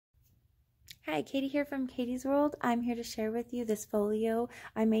Hi, Katie here from Katie's World. I'm here to share with you this folio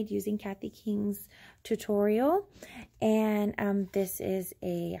I made using Kathy King's tutorial. And this is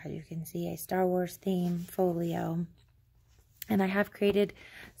as you can see, a Star Wars theme folio. And I have created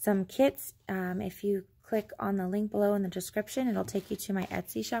some kits. If you click on the link below in the description, it'll take you to my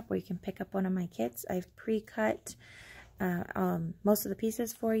Etsy shop where you can pick up one of my kits. I've pre-cut most of the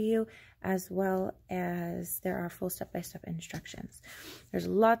pieces for you, as well as there are full step-by-step instructions. There's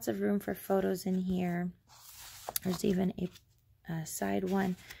lots of room for photos in here. There's even a side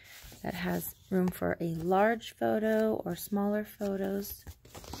one that has room for a large photo or smaller photos.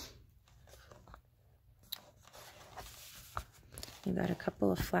 You've got a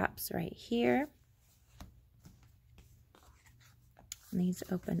couple of flaps right here. And these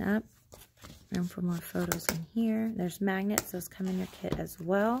open up. Room for more photos in here. There's magnets. Those come in your kit as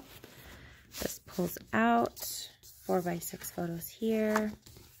well. This pulls out. 4x6 photos here.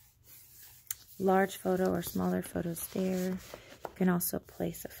 Large photo or smaller photos there. You can also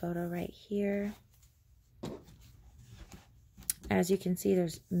place a photo right here. As you can see,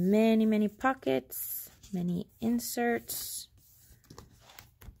 there's many pockets, many inserts.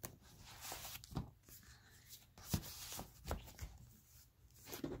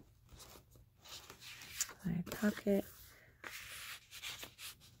 Pocket.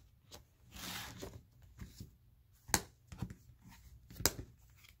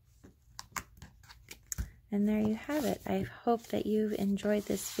 And there you have it. I hope that you've enjoyed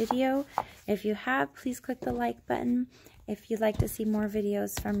this video. If you have, please click the like button. If you'd like to see more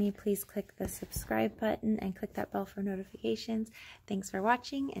videos from me, please click the subscribe button and click that bell for notifications. Thanks for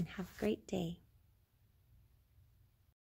watching and have a great day.